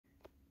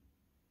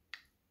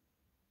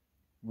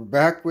We're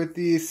back with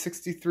the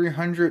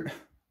 6300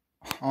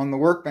 on the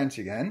workbench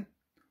again.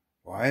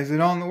 Why is it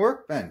on the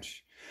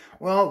workbench?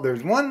 Well,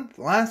 there's one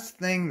last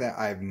thing that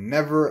I've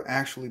never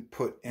actually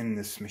put in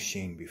this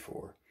machine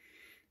before.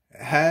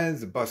 It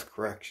has a bus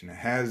correction, it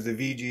has the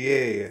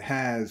VGA, it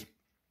has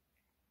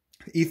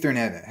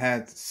Ethernet, it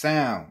has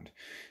sound,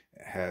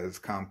 it has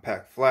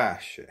compact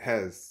flash, it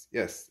has,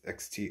 yes,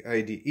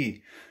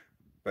 XT-IDE.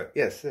 But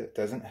yes, it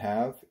doesn't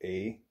have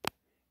a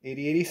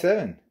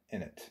 8087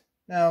 in it.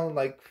 Now,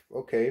 like,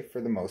 okay,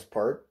 for the most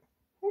part,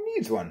 who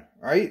needs one,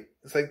 right?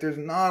 It's like there's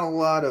not a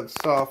lot of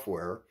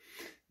software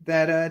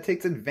that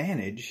takes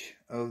advantage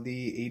of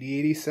the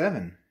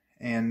 8087.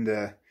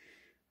 And,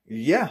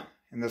 yeah,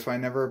 and that's why I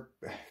never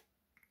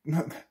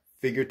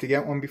figured to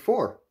get one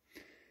before.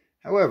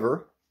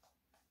 However,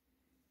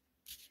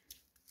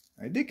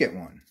 I did get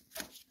one.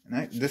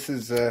 And this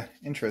is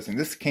interesting.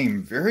 This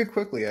came very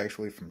quickly,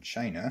 actually, from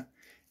China.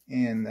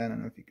 And I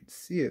don't know if you can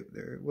see it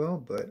very well,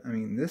 but, I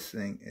mean, this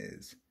thing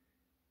is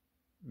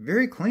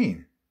very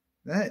clean.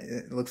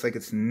 It looks like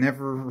it's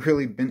never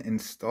really been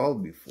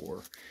installed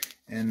before.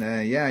 And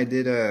yeah, I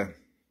did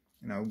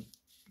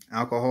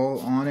alcohol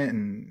on it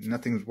and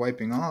nothing's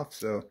wiping off,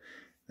 so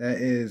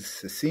it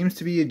seems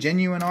to be a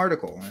genuine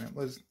article, and it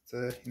was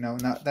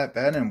not that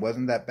bad, and it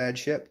wasn't that bad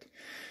shipped.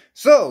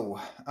 So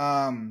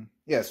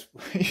yes,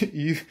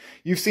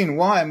 you've seen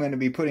why I'm going to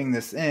be putting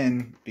this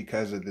in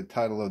because of the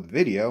title of the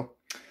video,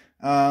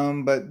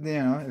 but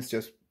it's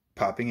just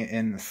popping it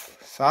in the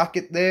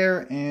socket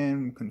there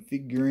and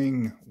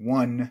configuring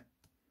one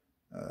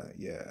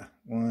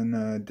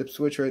dip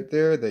switch right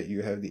there that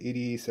you have the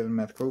 8087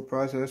 Math Pro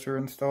processor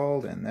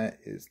installed, and that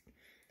is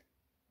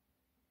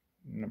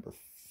number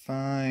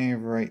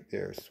 5 right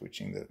there,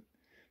 switching the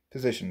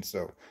position.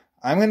 So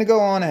I'm going to go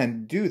on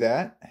and do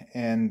that,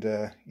 and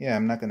yeah,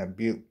 I'm not going to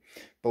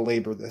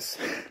belabor this.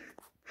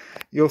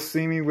 You'll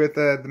see me with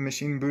the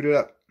machine booted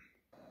up.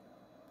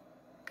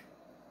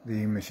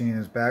 The machine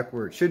is back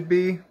where it should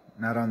be.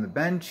 Not on the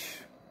bench,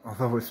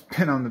 although it's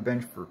been on the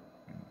bench for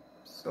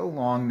so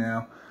long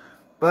now.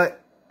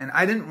 And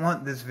I didn't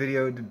want this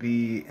video to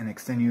be an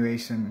extension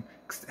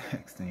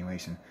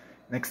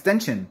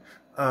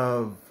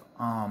of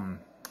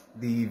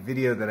the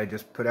video that I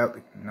just put out.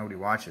 Nobody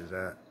watches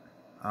that.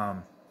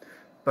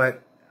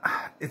 But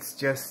it's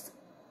just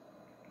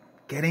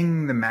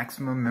getting the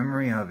maximum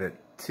memory of it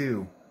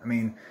too. I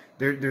mean,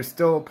 there's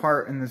still a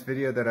part in this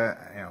video that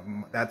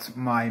that's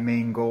my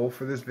main goal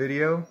for this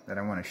video that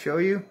I want to show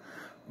you.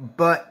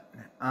 But,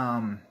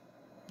 and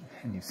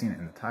you've seen it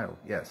in the title,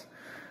 yes.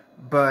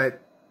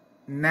 But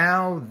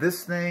now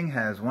this thing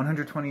has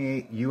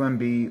 128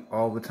 UMB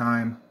all the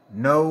time.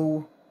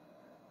 No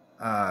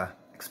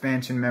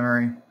expanded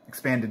memory.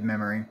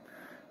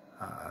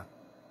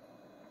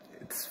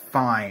 It's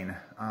fine.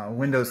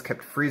 Windows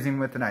kept freezing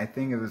with it. I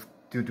think it was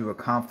due to a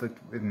conflict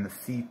in the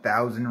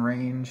C1000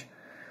 range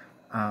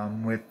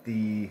with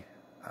the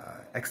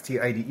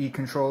XT-IDE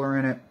controller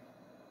in it.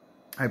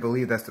 I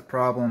believe that's the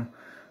problem.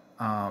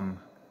 I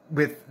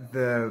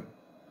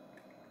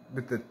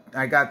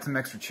got some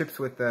extra chips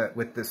with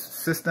this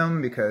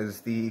system because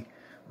the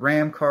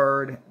RAM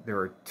card, there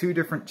are 2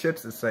 different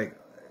chips. It's like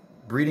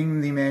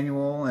reading the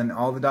manual and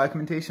all the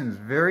documentation is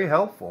very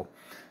helpful.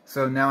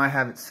 So now I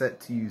have it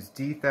set to use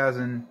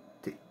D1000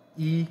 to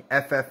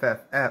EFFF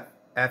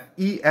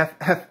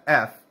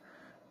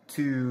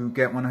to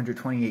get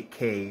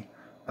 128K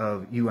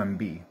of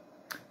UMB.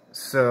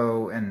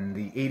 So, and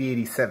the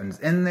 8087's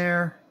in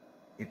there.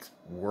 It's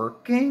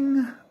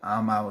working.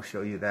 I will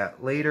show you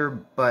that later,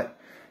 but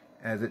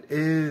as it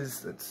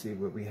is, let's see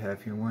what we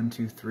have here. 1,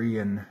 2, 3,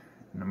 and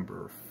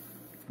number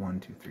 1,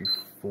 2, 3,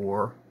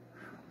 4.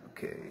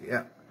 Okay,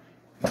 yeah.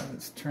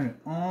 Let's turn it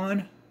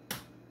on.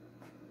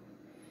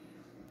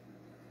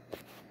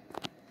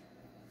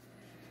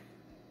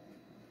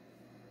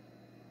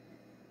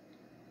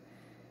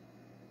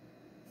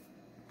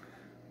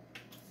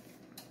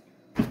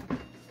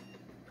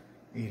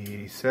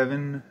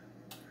 .8087.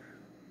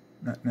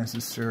 Not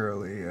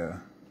necessarily,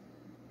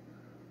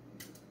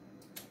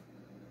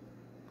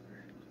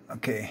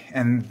 okay,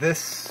 and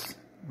this,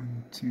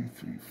 1, 2,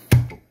 3,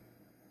 4,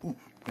 ooh,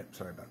 yep,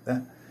 sorry about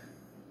that,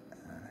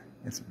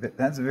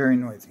 that's very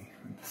noisy,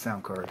 the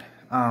sound card.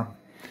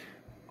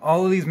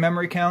 All of these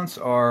memory counts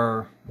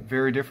are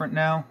very different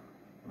now.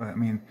 I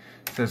mean,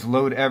 it says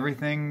load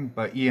everything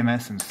but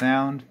EMS and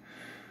sound.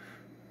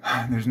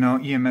 There's no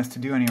EMS to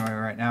do anyway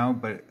right now,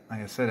 but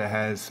like I said, it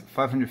has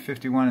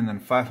 551 and then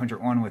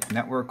 501 with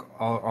network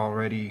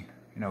already,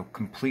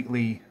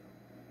 completely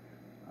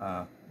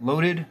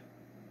loaded.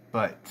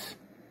 But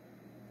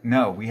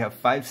no, we have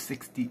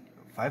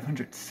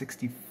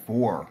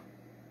 564.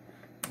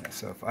 Yeah,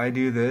 so if I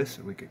do this,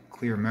 we could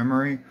clear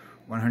memory,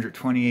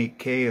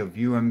 128K of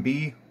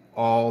UMB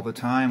all the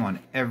time on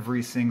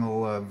every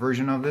single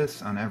version of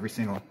this, on every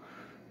single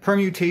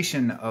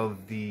permutation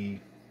of the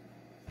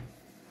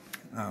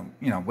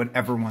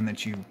whatever one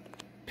that you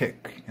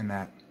pick in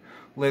that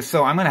list.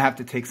 So I'm going to have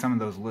to take some of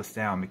those lists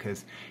down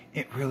because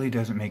it really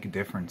doesn't make a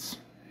difference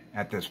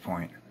at this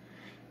point.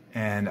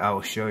 and I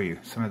will show you.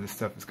 Some of this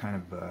stuff is kind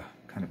of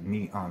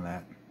neat on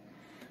that.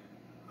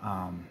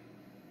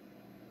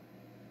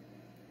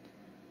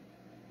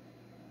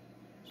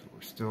 So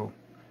we're still,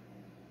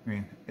 I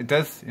mean, it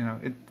does, you know,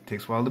 it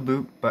takes a while to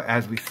boot, but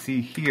as we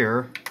see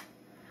here,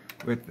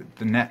 with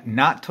the net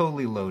not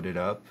totally loaded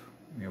up,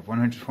 we have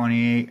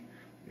 128,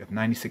 we have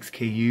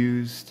 96K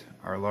used,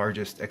 our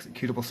largest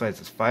executable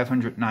size is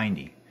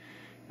 590,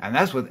 and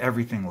that's with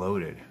everything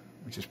loaded,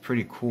 which is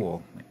pretty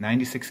cool. Like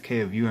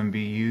 96K of UMB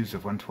used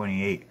of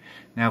 128.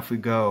 Now if we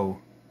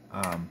go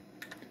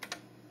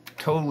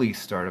totally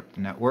start up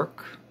the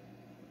network,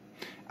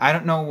 I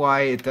don't know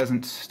why it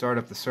doesn't start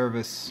up the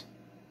service.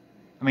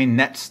 I mean,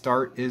 net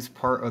start is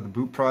part of the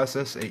boot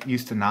process. It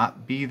used to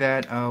not be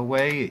that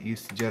way. It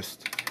used to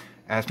just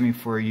ask me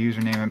for a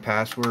username and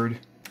password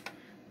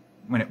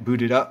when it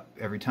booted up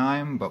every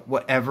time, but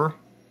whatever.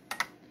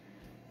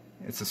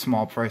 It's a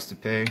small price to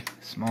pay.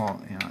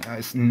 Small, you know,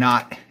 it's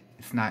not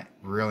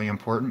really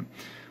important.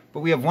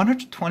 But we have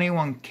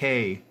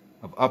 121K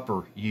of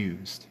upper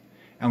used,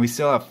 and we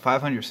still have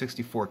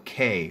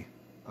 564K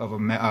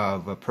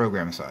of a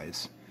program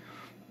size,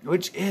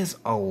 which is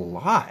a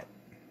lot.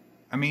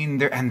 I mean,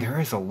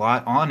 there is a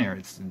lot on there.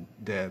 It's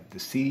the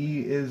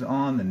CD is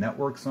on, the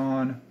network's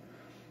on.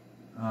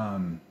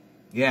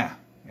 Yeah.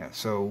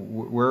 So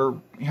we're,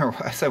 you know,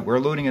 I said we're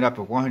loading it up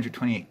at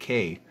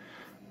 128K.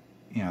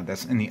 You know,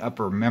 that's in the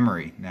upper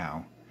memory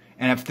now.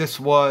 And if this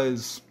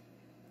was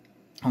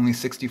only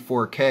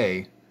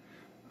 64K,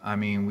 I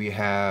mean, we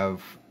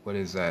have, what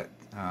is that?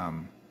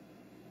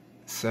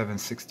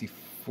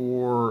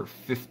 764,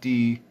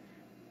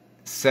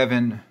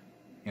 57,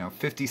 you know,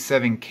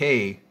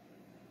 57K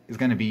is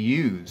going to be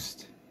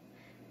used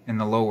in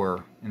the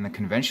lower, in the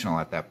conventional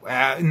at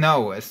that.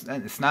 No,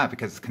 it's not,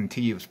 because it's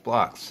contiguous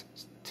blocks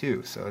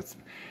too. So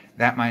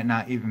that might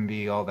not even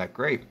be all that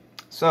great.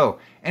 So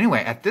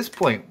anyway, at this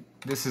point,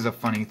 this is a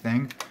funny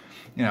thing.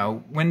 You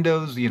know,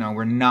 Windows, you know,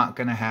 we're not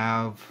going to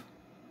have,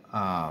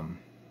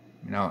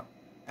 you know,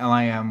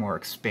 LIM or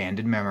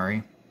expanded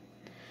memory.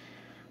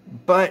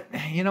 But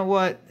you know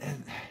what?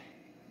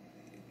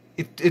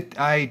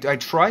 I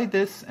tried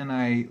this and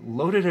I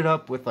loaded it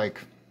up with like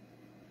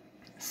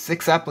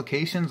 6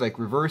 applications, like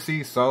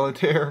Reversi,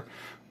 Solitaire,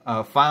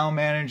 File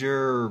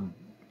Manager,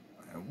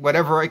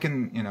 whatever I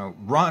can, you know,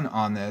 run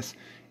on this.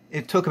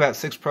 It took about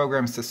 6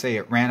 programs to say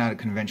it ran out of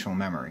conventional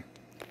memory.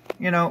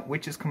 You know,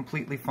 which is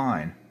completely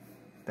fine.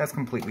 That's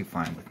completely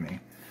fine with me.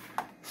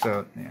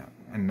 So, yeah,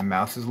 and the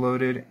mouse is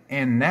loaded.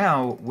 And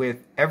now,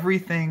 with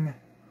everything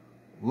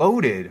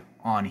loaded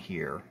on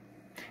here,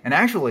 and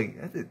actually,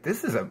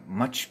 this is a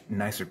much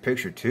nicer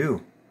picture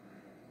too.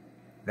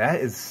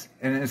 That is,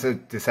 and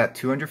it's at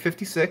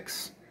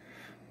 256.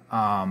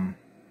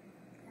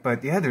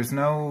 But yeah, there's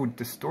no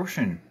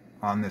distortion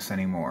on this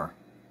anymore,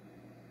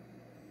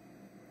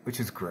 which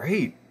is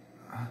great.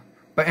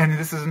 And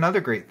this is another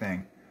great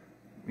thing.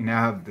 We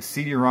now have the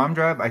CD-ROM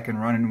drive I can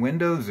run in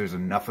Windows. There's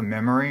enough of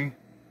memory.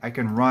 I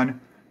can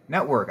run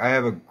network. I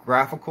have a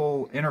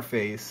graphical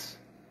interface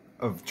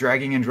of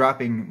dragging and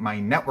dropping my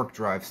network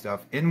drive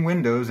stuff in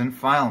Windows and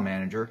File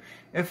Manager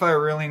if I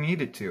really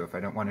needed to, if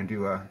I don't want to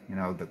do a, you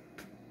know, the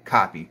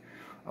copy.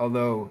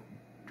 Although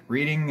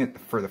reading it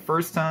for the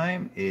first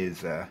time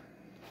is,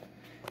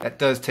 that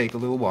does take a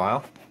little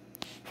while.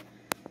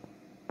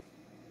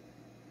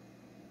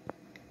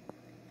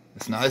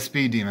 It's not a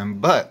speed demon,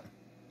 but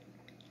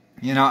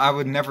you know, I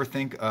would never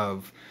think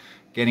of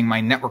getting my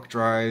network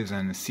drives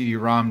and the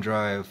CD-ROM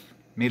drive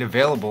made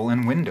available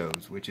in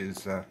Windows, which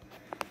is,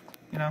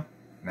 you know,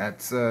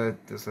 that's a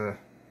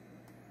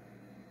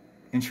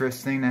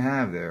interesting to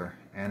have there.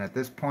 And at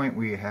this point,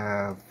 we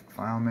have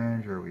File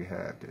Manager, we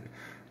have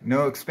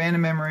no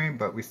expanded memory,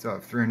 but we still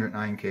have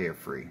 309K of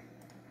free.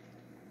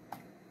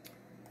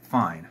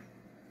 Fine.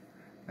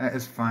 That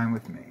is fine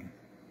with me.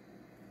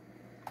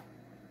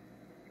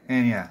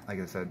 And yeah,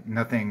 like I said,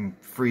 nothing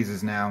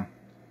freezes now.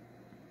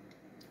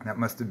 That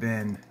must have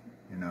been,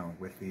 you know,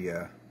 with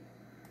the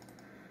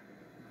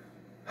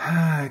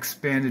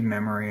expanded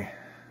memory.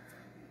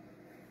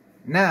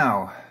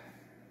 Now,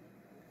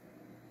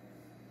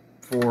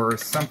 for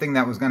something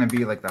that was going to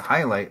be like the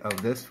highlight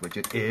of this, which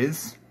it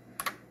is,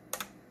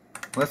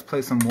 let's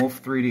play some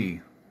Wolf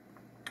 3D.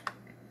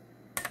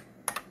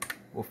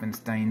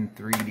 Wolfenstein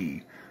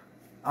 3D.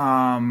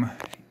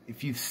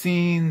 If you've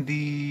seen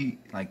the,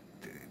 like,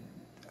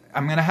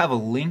 I'm going to have a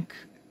link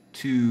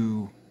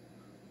to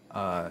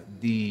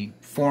the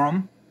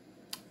forum,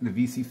 the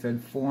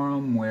VCFED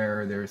forum,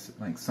 where there's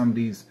like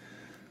somebody's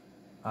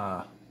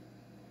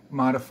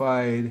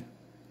modified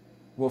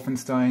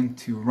Wolfenstein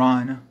to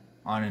run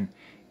on an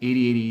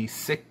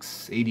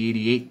 8086,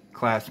 8088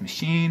 class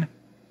machine,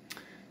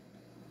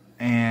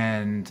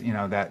 and you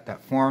know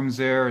that forum's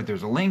there.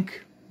 There's a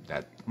link.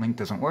 That link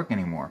doesn't work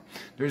anymore.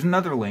 There's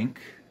another link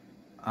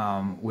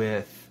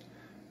with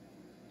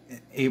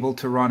able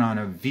to run on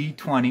a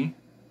V20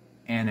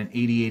 and an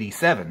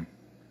 8087.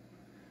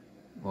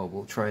 Well,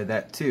 we'll try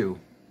that too,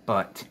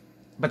 but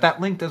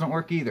that link doesn't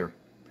work either.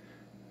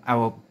 I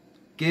will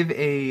give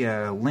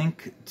a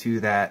link to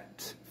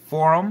that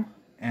forum,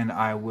 and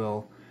I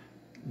will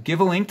give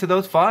a link to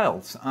those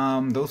files.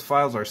 Those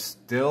files are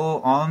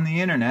still on the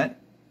internet,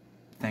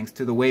 thanks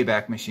to the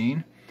Wayback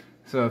Machine.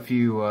 So if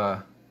you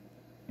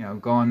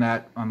go on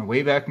the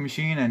Wayback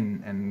Machine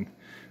and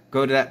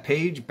go to that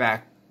page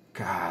back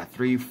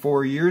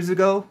 3-4 years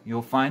ago,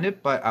 you'll find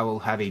it. But I will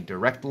have a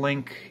direct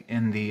link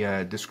in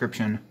the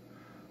description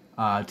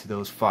to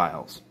those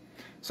files.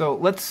 So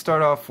let's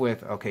start off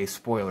with, okay,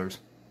 spoilers.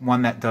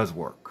 One that does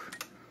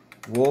work.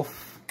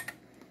 Wolf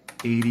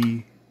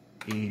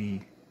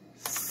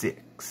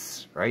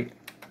 8086, right?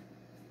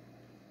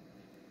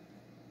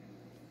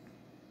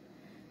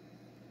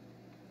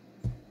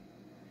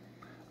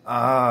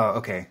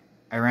 Okay.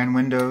 I ran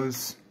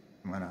Windows.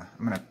 I'm gonna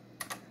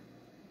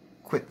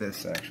quit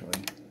this actually.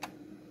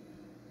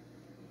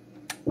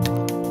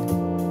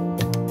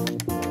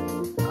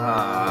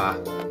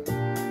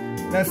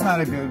 That's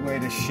not a good way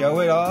to show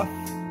it off.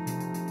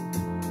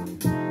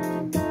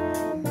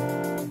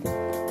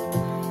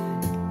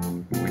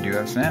 We do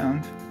have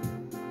sound.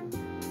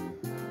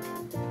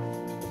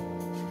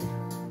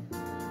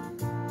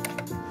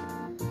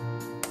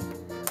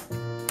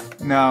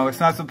 No, it's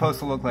not supposed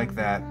to look like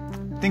that.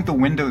 I think the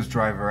Windows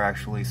driver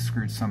actually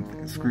screws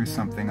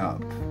something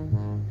up.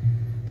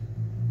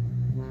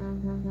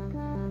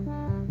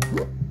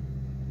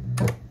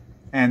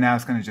 And now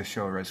it's going to just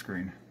show a red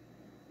screen.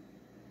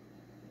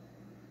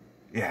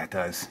 Yeah, it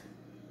does.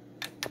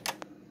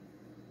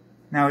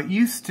 Now it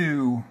used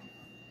to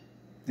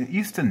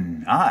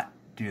not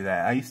do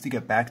that. I used to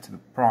get back to the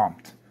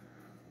prompt.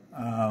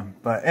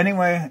 But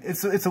anyway,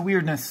 it's a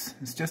weirdness.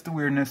 It's just a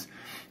weirdness.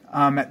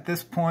 At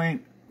this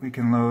point, we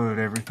can load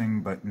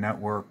everything but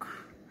network.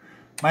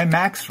 My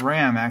max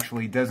RAM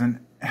actually doesn't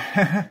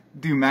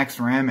do max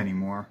RAM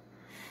anymore.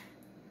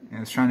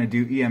 It's trying to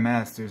do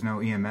EMS. There's no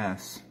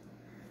EMS.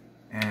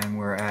 And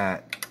we're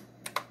at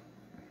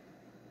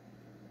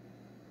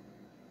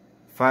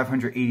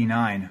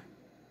 589.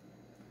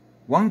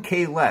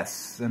 1K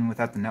less than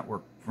without the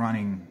network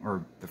running,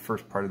 or the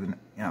first part of the,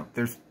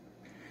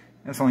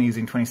 that's only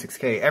using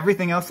 26K.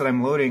 Everything else that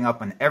I'm loading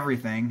up on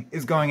everything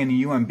is going into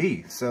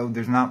UMB, so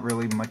there's not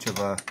really much of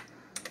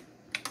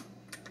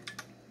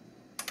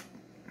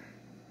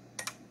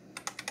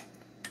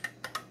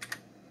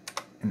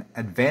an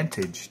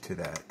advantage to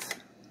that.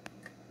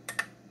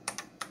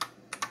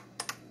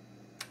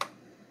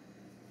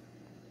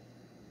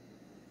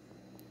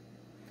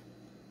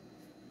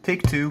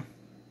 Take two.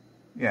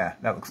 Yeah,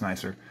 that looks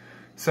nicer.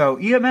 So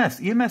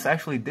EMS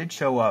actually did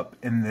show up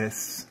in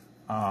this.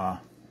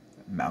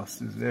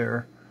 Mouse is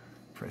there.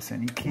 Press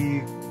any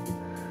key.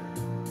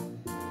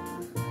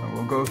 I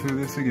will go through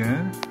this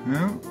again.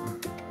 No.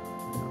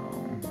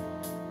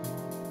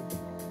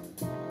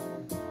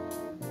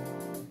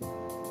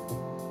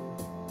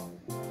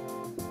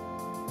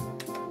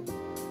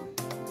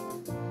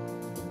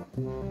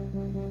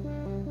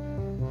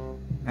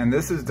 And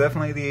this is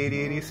definitely the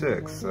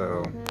 8086,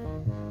 so.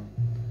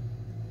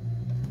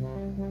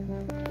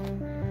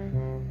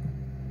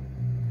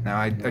 Now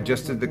I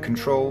adjusted the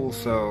controls,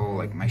 so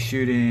like my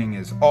shooting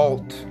is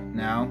Alt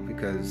now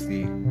because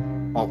the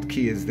Alt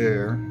key is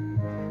there.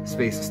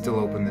 Space is still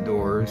open the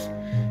doors.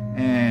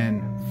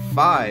 And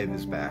 5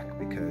 is back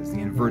because the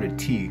inverted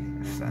T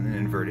is not an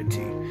inverted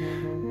T.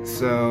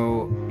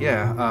 So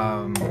yeah,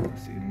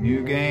 let's see,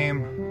 new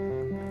game.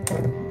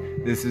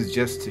 This is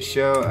just to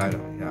show.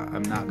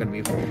 I'm not gonna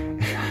be.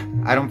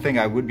 I don't think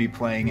I would be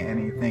playing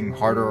anything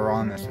harder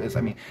on this.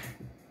 I mean,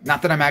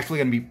 not that I'm actually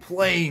gonna be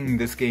playing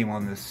this game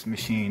on this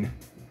machine.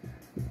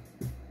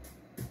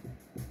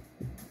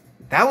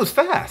 That was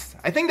fast.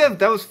 I think that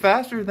was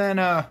faster than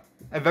I've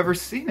ever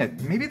seen it.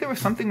 Maybe there was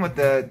something with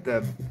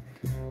the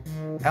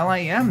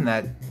LIM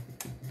that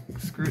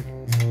screwed.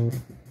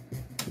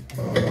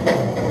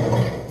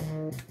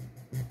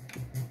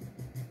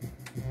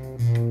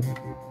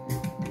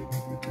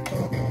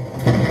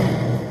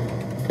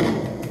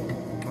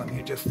 Let me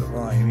adjust the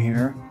volume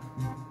here.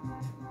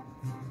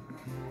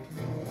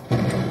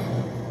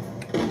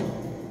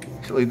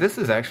 Actually, this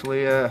is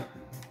actually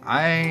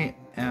I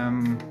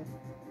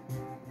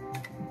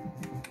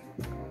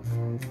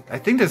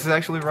think this is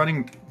actually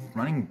running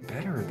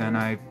better than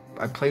I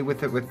played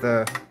with it with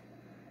the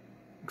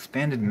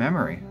expanded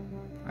memory.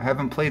 I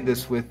haven't played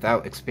this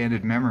without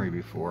expanded memory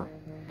before.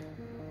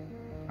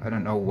 I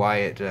don't know why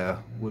it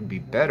would be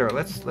better.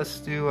 Let's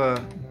do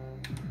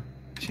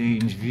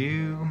change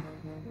view.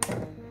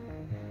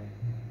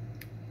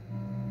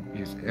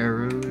 Use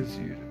arrows.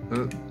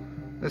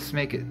 Let's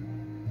make it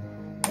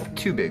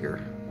 2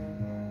 bigger.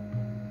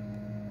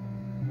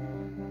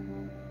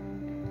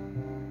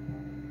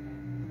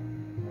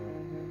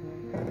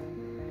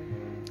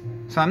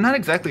 So I'm not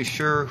exactly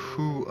sure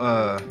who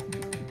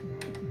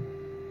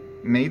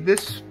made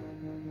this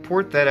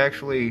port that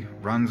actually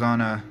runs on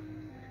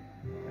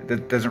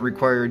that doesn't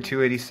require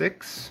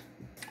 286.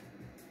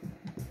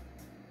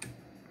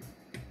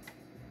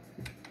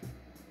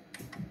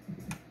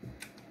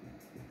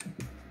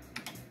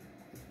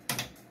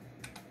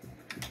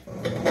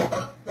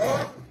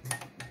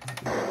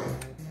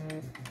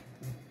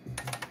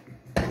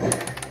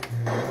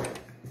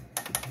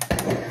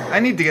 I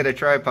need to get a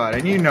tripod,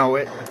 and you know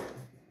it.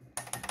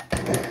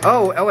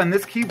 Oh, and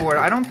this keyboard,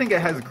 I don't think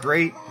it has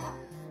great,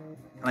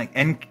 like,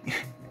 N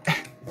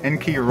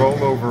key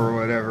rollover or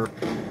whatever.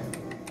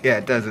 Yeah,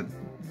 it doesn't.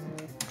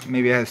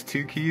 Maybe it has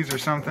 2 keys or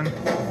something.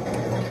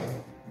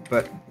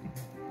 But,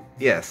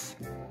 yes.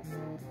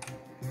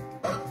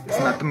 It's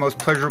not the most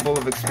pleasurable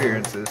of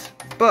experiences,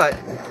 but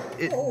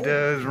it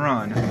does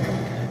run.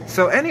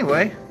 So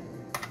anyway,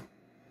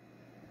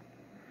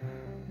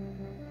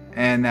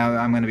 and now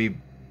I'm going to be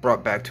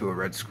brought back to a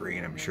red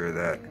screen. I'm sure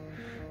that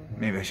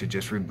maybe I should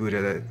just reboot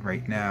it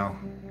right now.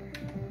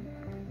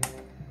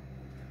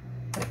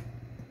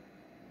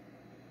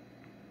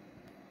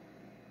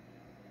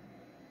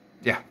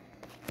 Yeah.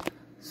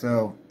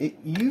 So it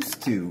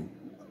used to,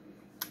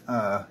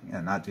 yeah,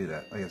 not do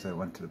that. Like I said, I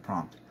went to the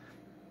prompt.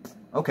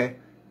 Okay.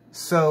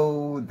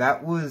 So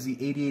that was the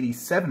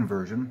 8087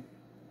 version,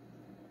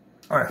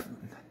 or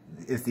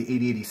it's the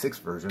 8086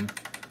 version.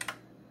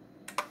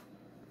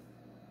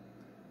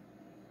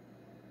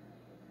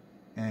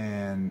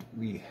 And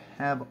we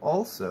have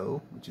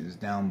also, which is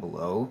down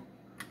below,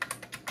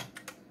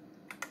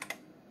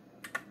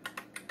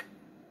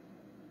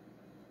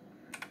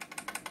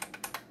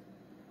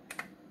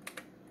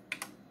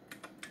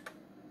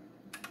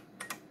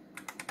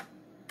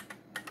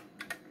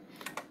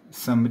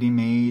 somebody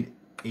made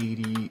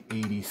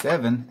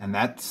 8087, and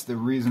that's the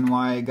reason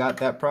why I got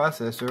that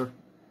processor,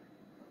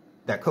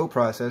 that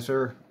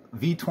coprocessor,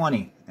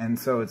 V20. And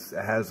so it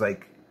has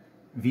like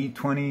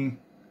V20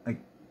 like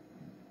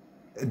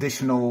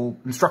additional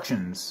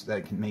instructions that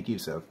it can make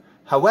use of.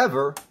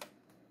 However,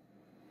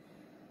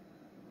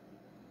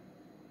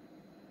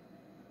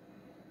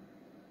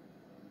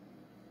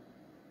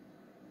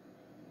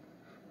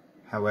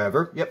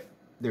 yep,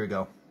 there we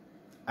go.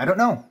 I don't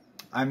know.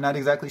 I'm not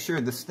exactly sure.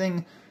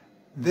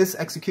 This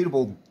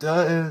executable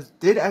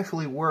did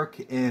actually work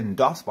in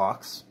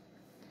DOSBox.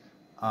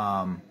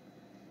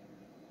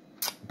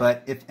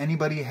 But if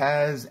anybody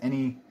has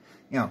any,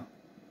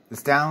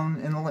 it's down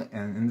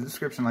in the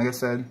description, like I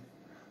said.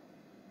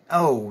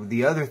 Oh,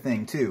 the other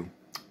thing too,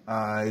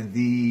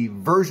 the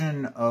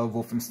version of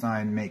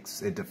Wolfenstein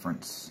makes a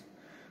difference.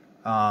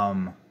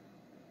 Where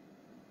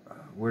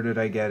did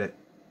I get it?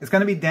 It's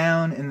going to be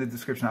down in the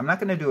description. I'm not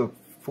going to do a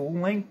full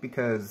link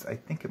because I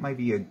think it might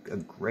be a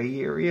gray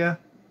area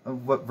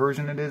of what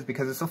version it is,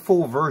 because it's a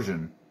full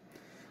version.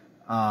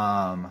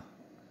 And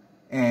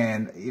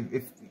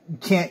if you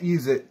can't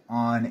use it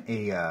on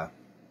a,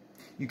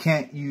 you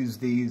can't use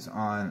these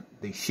on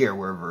the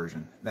shareware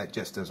version. That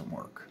just doesn't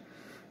work.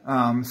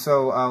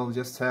 So I'll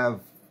just have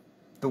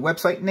the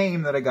website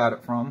name that I got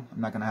it from. I'm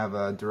not going to have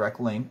a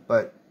direct link,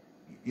 but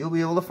you'll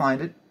be able to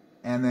find it.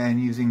 And then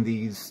using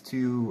these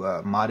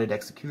 2 modded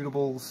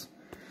executables,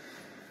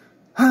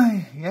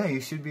 yeah,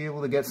 you should be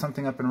able to get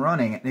something up and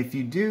running. And if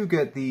you do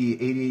get the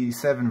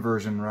 8087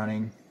 version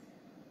running,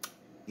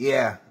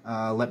 yeah,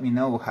 let me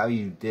know how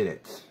you did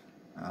it.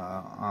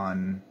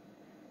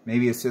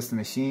 Maybe it's just the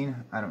machine.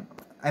 I don't know.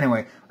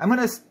 Anyway, I'm going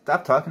to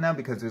stop talking now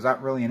because there's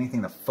not really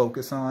anything to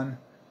focus on,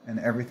 and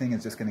everything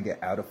is just going to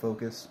get out of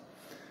focus.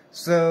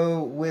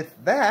 So with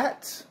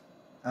that,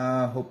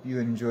 hope you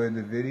enjoyed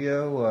the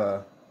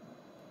video.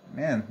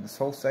 Man, this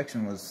whole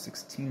section was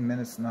 16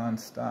 minutes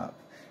non-stop.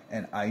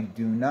 And I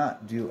do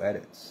not do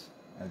edits,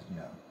 as you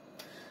know.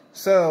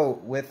 So,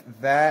 with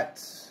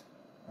that,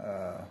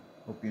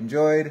 hope you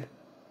enjoyed.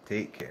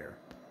 Take care.